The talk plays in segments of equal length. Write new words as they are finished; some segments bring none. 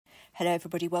Hello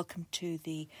everybody, welcome to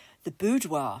the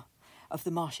boudoir of the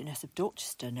Marchioness of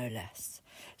Dorchester, no less.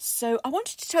 So I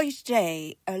wanted to tell you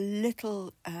today a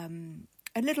little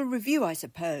review, I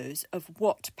suppose, of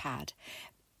Whatpad.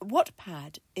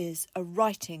 Whatpad is a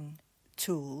writing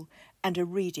tool and a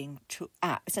reading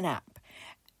app. It's an app.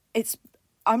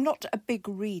 I'm not a big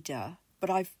reader, but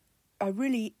I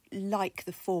really like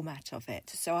the format of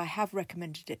it. So I have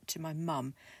recommended it to my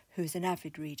mum, who's an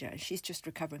avid reader, and she's just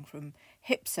recovering from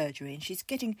hip surgery,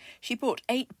 and she bought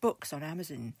 8 books on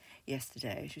Amazon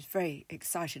yesterday. She was very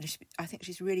excited. I think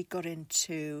she's really got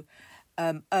into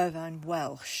Irvine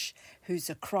Welsh, who's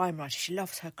a crime writer. She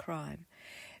loves her crime.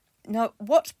 Now,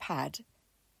 Whatpad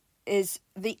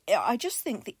I just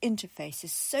think the interface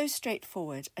is so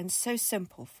straightforward and so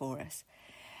simple for us.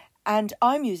 And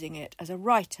I'm using it as a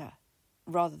writer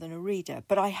rather than a reader,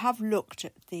 but I have looked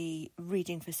at the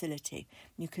reading facility.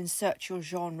 You can search your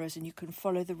genres and you can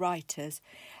follow the writers,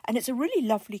 and it's a really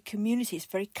lovely community. It's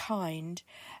very kind.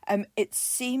 It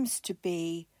seems to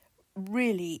be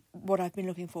really what I've been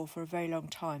looking for a very long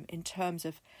time, in terms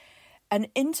of an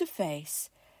interface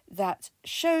that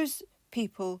shows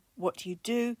people what you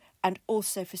do and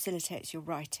also facilitates your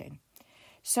writing.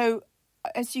 So,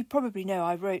 as you probably know,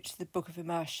 I wrote the Book of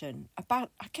Immersion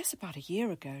about a year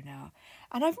ago now,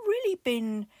 and I've really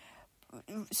been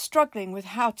struggling with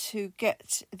how to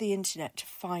get the internet to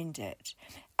find it.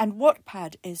 And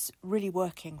Whatpad is really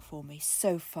working for me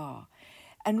so far.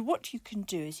 And what you can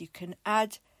do is you can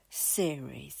add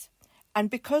series. And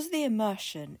because the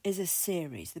immersion is a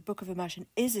series, the Book of Immersion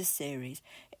is a series,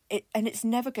 and it's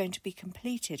never going to be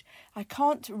completed. I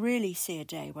can't really see a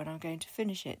day when I'm going to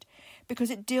finish it,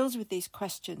 because it deals with these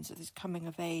questions, these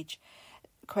coming-of-age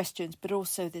questions, but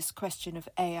also this question of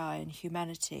AI and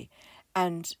humanity.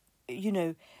 And,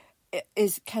 can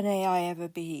AI ever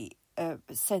be a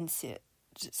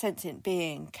sentient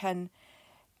being? Can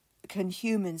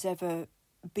humans ever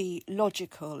be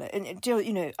logical? And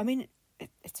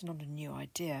it's not a new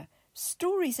idea.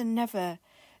 Stories are never...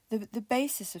 The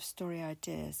basis of story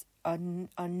ideas are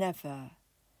never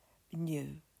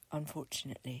new,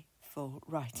 unfortunately, for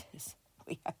writers.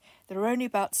 There are only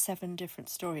about 7 different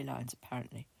storylines,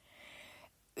 apparently.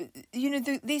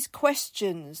 These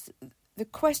questions, the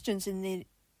questions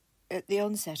at the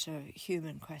onset are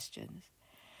human questions.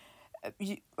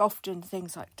 Often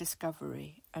things like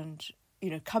discovery and,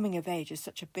 coming of age is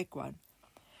such a big one.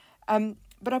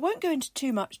 But I won't go into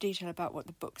too much detail about what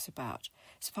the book's about.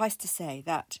 Suffice to say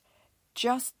that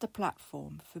just the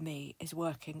platform for me is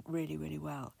working really, really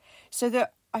well. So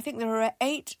I think there are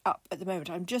 8 up at the moment.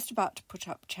 I'm just about to put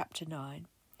up chapter 9,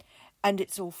 and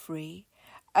it's all free.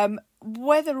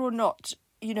 Whether or not,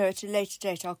 at a later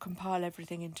date, I'll compile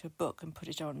everything into a book and put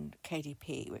it on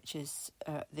KDP, which is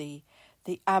the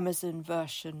Amazon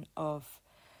version of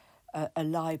a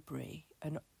library,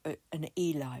 an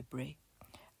e-library.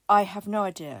 I have no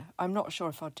idea. I'm not sure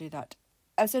if I'll do that.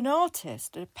 As an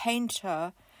artist, a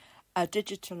painter, a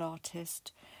digital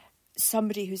artist,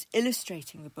 somebody who's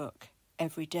illustrating the book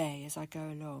every day as I go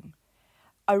along,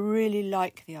 I really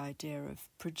like the idea of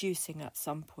producing at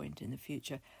some point in the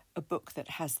future a book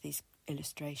that has these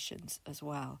illustrations as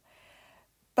well.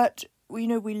 But, we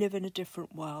live in a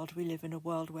different world. We live in a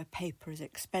world where paper is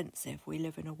expensive. We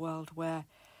live in a world where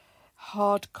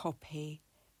hard copy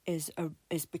is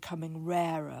becoming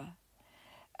rarer.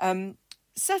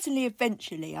 Certainly,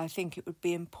 eventually, I think it would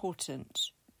be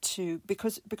important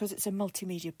because it's a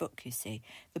multimedia book. You see,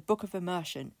 the Book of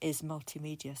Immersion is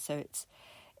multimedia, so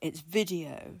it's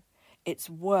video, it's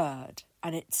word,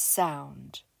 and it's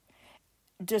sound.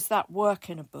 Does that work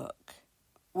in a book?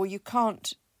 Well, you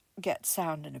can't get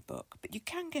sound in a book, but you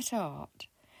can get art.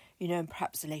 And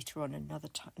perhaps later on,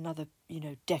 another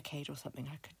decade or something,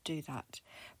 I could do that.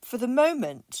 For the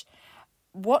moment,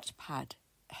 Whatpad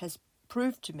has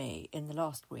proved to me in the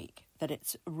last week that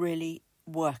it's really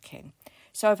working.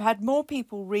 So I've had more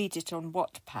people read it on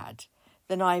Whatpad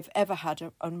than I've ever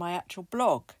had on my actual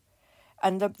blog.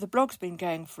 And the blog's been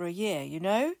going for a year,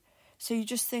 So you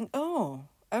just think, oh,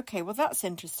 okay, well, that's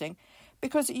interesting,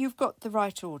 because you've got the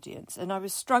right audience. And I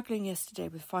was struggling yesterday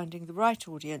with finding the right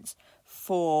audience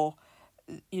for,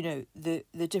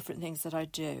 the different things that I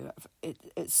do.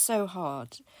 It's so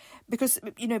hard because,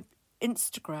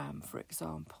 Instagram, for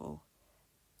example.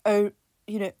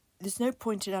 There's no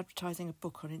point in advertising a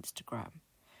book on Instagram.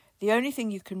 The only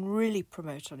thing you can really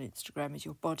promote on Instagram is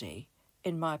your body,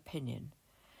 in my opinion,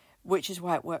 which is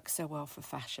why it works so well for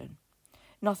fashion.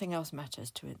 Nothing else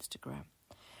matters to Instagram.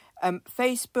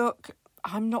 Facebook,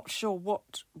 I'm not sure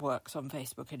what works on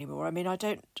Facebook anymore. I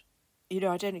don't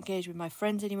engage with my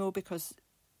friends anymore because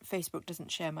Facebook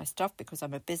doesn't share my stuff because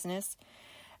I'm a business.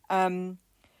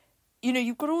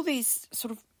 You've got all these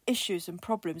sort of issues and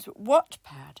problems, but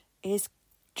Whatpad is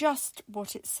just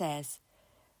what it says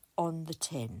on the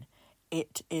tin.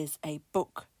 It is a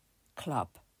book club,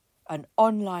 an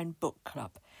online book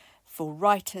club for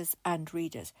writers and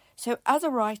readers. So as a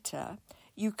writer,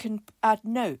 you can add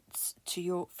notes for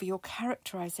your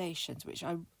characterizations, which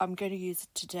I'm going to use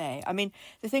today. I mean,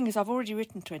 the thing is, I've already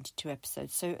written 22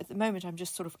 episodes, so at the moment I'm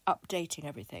just sort of updating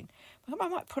everything. But I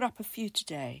might put up a few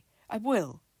today. I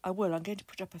will. I'm going to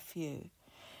put up a few.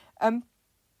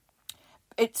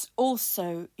 It's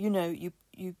also, you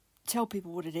tell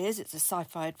people what it is. It's a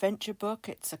sci-fi adventure book.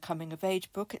 It's a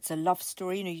coming-of-age book. It's a love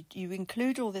story. You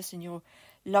include all this in your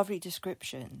lovely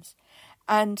descriptions.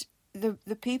 And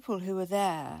the people who are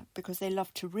there, because they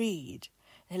love to read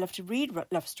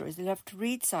love stories, they love to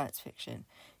read science fiction.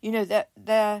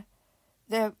 They're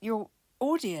your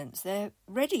audience. They're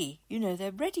ready.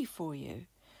 They're ready for you,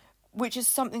 which is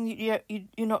something that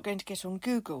you're not going to get on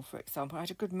Google, for example. I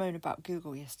had a good moan about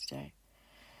Google yesterday.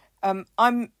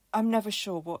 I'm never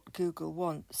sure what Google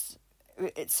wants.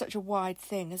 It's such a wide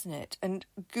thing, isn't it? And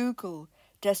Google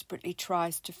desperately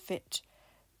tries to fit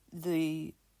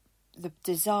the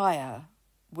desire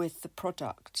with the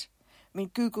product. I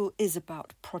mean, Google is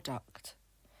about product.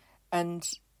 And,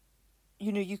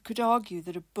 you could argue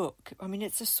that a book, I mean,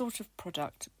 it's a sort of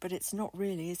product, but it's not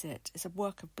really, is it? It's a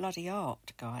work of bloody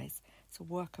art, guys. It's a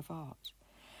work of art.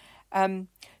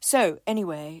 So,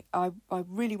 anyway, I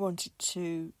really wanted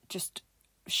to just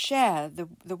share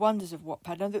the wonders of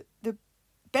Wattpad. Now, the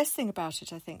best thing about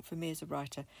it, I think, for me as a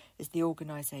writer, is the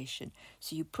organisation.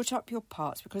 So you put up your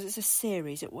parts, because it's a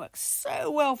series. It works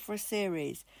so well for a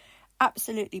series.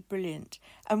 Absolutely brilliant.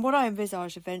 And what I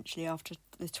envisage eventually after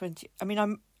the 20... I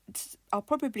mean, I'll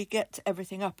probably get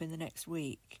everything up in the next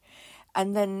week.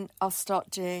 And then I'll start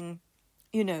doing,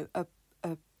 a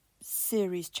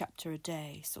series chapter a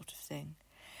day sort of thing.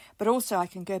 But also I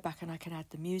can go back and I can add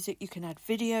the music. You can add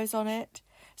videos on it.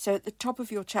 So at the top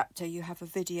of your chapter, you have a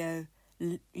video,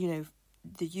 the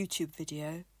YouTube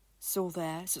video. It's all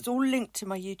there. So it's all linked to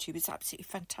my YouTube. It's absolutely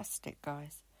fantastic,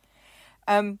 guys.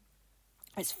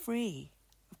 It's free.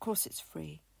 Of course it's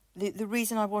free. The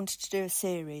reason I wanted to do a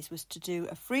series was to do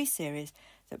a free series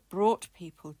that brought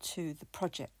people to the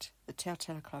project, the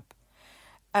Telltale Club.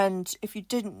 And if you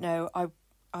didn't know,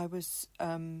 I was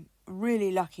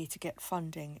really lucky to get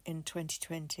funding in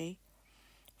 2020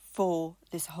 for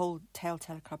this whole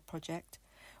Telltale Club project,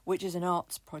 which is an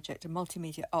arts project, a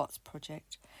multimedia arts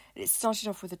project. It started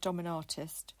off with a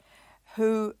dominartist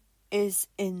who is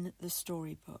in the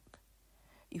storybook.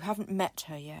 You haven't met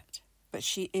her yet, but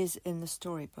she is in the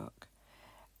storybook.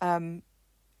 So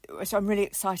I'm really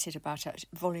excited about it.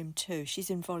 Volume 2. She's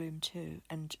in Volume 2,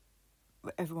 and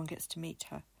everyone gets to meet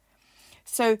her.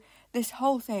 So this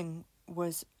whole thing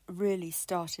was really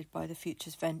started by the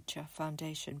Futures Venture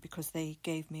Foundation, because they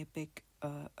gave me a big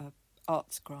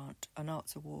arts grant, an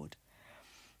arts award.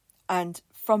 And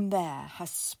from there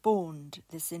has spawned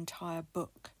this entire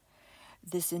book,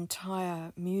 this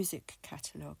entire music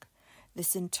catalogue,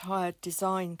 this entire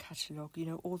design catalogue,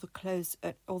 all the clothes,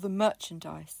 all the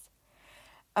merchandise.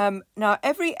 Now,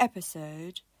 every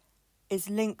episode is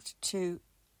linked to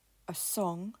a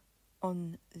song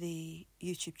on the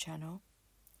YouTube channel,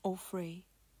 all free.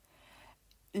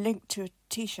 Linked to a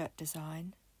T-shirt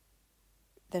design.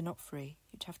 They're not free.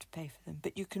 You'd have to pay for them.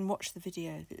 But you can watch the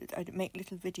video. I make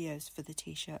little videos for the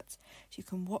T-shirts. So you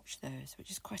can watch those,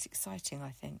 which is quite exciting,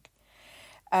 I think.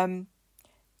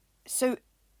 So,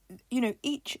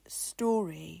 each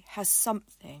story has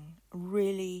something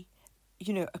really,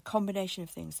 a combination of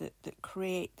things that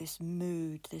create this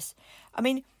mood,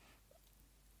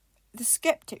 the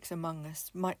skeptics among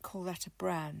us might call that a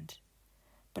brand,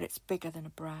 but it's bigger than a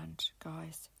brand,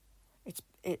 guys.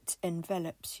 It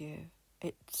envelops you.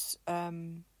 It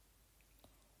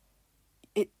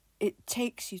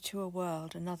takes you to a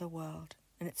world, another world,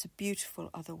 and it's a beautiful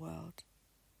other world.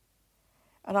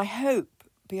 And I hope,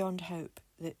 beyond hope,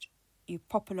 that you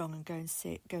pop along and go and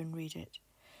see it, go and read it.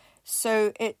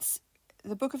 So it's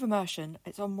the Book of Immersion.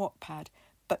 It's on Whatpad,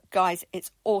 but guys,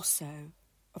 it's also,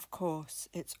 of course,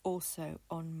 it's also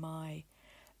on my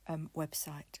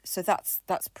website. So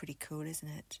that's pretty cool, isn't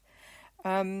it?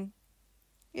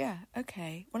 Yeah,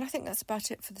 okay. Well, I think that's about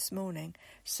it for this morning.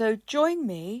 So join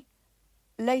me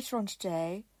later on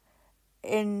today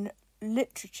in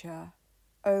literature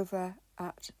over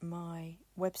at my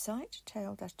website,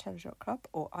 tale-teller.club,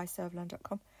 or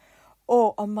iServalan.com,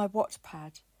 or on my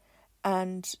Whatpad.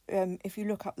 And if you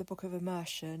look up the Book of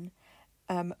Immersion,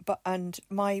 and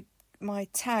my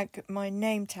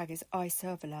name tag is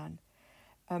iServalan.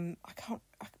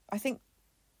 I think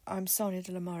I'm Sonia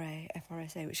de la More,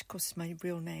 FRSA, which of course is my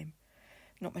real name,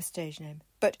 not my stage name.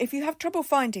 But if you have trouble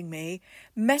finding me,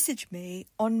 message me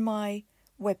on my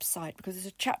website, because there's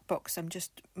a chat box I'm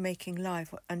just making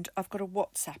live, and I've got a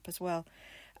WhatsApp as well.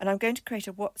 And I'm going to create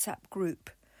a WhatsApp group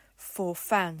for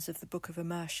fans of the Book of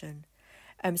Immersion.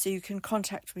 So you can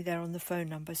contact me there on the phone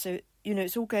number. So,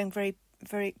 it's all going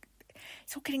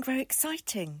it's all getting very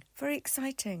exciting, very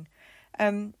exciting.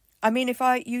 You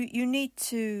need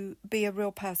to be a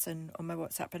real person on my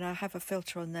WhatsApp, and I have a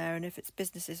filter on there, and if it's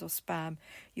businesses or spam,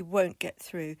 you won't get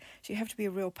through. So you have to be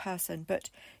a real person,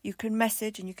 but you can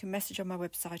message, and you can message on my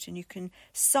website, and you can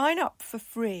sign up for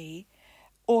free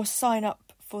or sign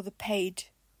up for the paid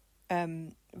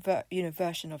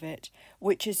version of it,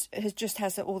 which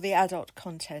has all the adult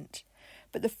content.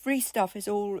 But the free stuff is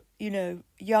all,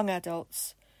 young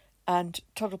adults and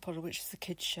Toddle Poddle, which is the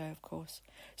kids' show, of course.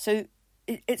 So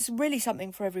it's really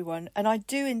something for everyone. And I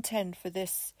do intend for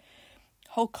this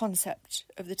whole concept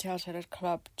of the Telltale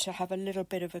Club to have a little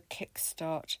bit of a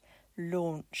kickstart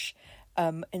launch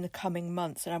in the coming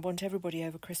months. And I want everybody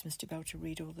over Christmas to be able to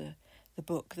read all the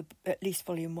book, at least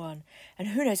volume 1. And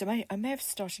who knows, I may have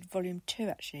started volume 2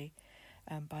 actually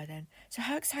by then. So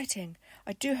how exciting.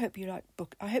 I do hope you like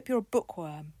book. I hope you're a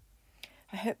bookworm.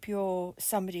 I hope you're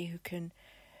somebody who can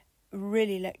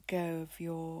really let go of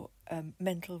your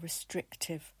mental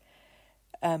restrictive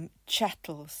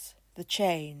chattels, the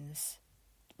chains,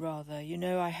 rather.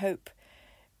 I hope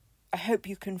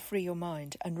you can free your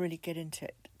mind and really get into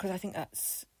it, because I think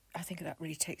that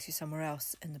really takes you somewhere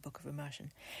else in the Book of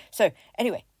Immersion. So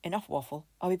anyway, enough waffle.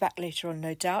 I'll be back later on,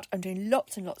 no doubt. I'm doing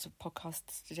lots and lots of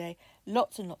podcasts today,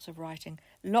 lots and lots of writing,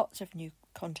 lots of new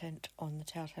content on the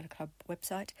Telltale Club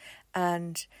website.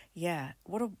 And yeah,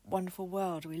 what a wonderful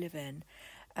world we live in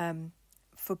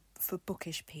for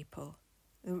bookish people.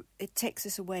 It takes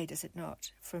us away, does it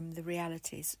not, from the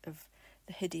realities of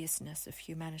the hideousness of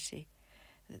humanity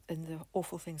and the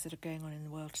awful things that are going on in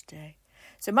the world today.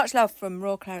 So much love from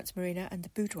Royal Clarence Marina and the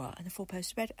boudoir and the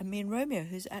 4-poster bed, and me and Romeo,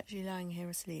 who's actually lying here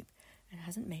asleep and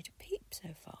hasn't made a peep so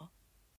far.